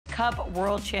Cup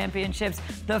World Championships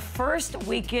the first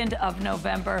weekend of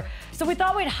November. So we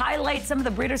thought we'd highlight some of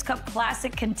the Breeders' Cup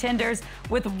Classic contenders,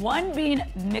 with one being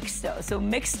Mixto. So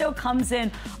Mixto comes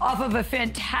in off of a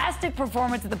fantastic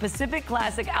performance at the Pacific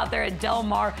Classic out there at Del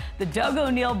Mar, the Doug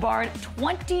O'Neill barn,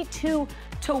 22-1.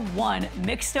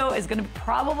 Mixto is going to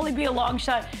probably be a long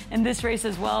shot in this race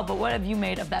as well, but what have you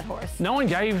made of that horse? No one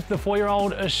gave the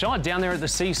 4-year-old a shot down there at the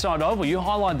Seaside Oval. You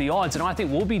highlight the odds, and I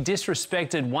think will be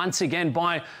disrespected once again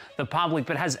by the public,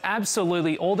 but has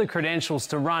absolutely all the credentials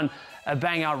to run a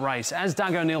bang-up race. As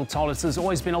Doug O'Neill told us, there's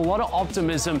always been a lot of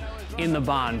optimism in the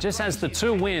barn. Just has the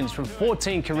 2 wins from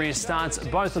 14 career starts,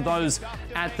 both of those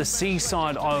at the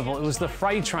Seaside Oval. It was the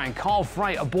freight train, Kyle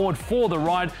Freight, aboard for the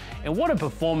ride, and what a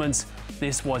performance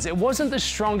this was. It wasn't the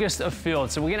strongest of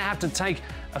fields, so we're going to have to take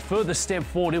a further step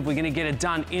forward if we're going to get it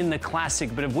done in the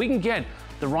Classic. But if we can get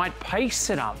the right pace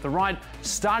set up, the right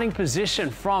starting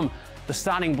position from the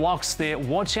starting blocks there,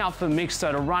 watch out for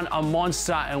Mixto to run a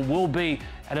monster and will be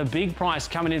at a big price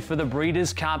coming in for the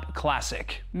Breeders' Cup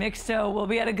Classic. Mixto will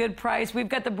be at a good price. We've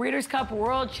got the Breeders' Cup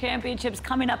World Championships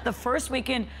coming up the first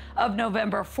weekend of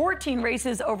November. 14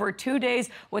 races over 2 days,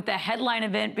 with the headline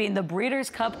event being the Breeders'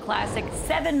 Cup Classic.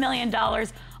 $7 million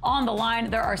on the line.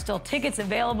 There are still tickets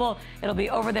available. It'll be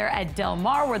over there at Del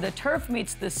Mar, where the turf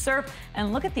meets the surf.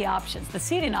 And look at the options. The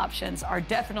seating options are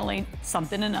definitely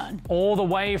something to none. All the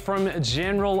way from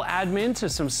general admin to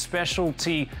some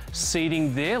specialty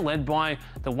seating there, led by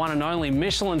the one and only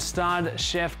Michelin-starred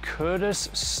chef Curtis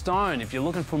Stone. If you're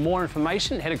looking for more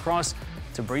information, head across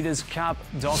to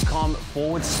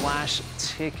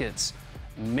breederscup.com/tickets.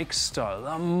 Mixto,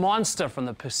 the monster from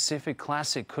the Pacific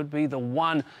Classic, could be the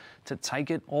one to take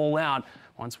it all out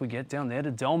once we get down there to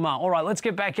Del Mar. All right, let's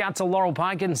get back out to Laurel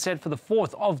Park, getting set for the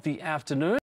 4th of the afternoon.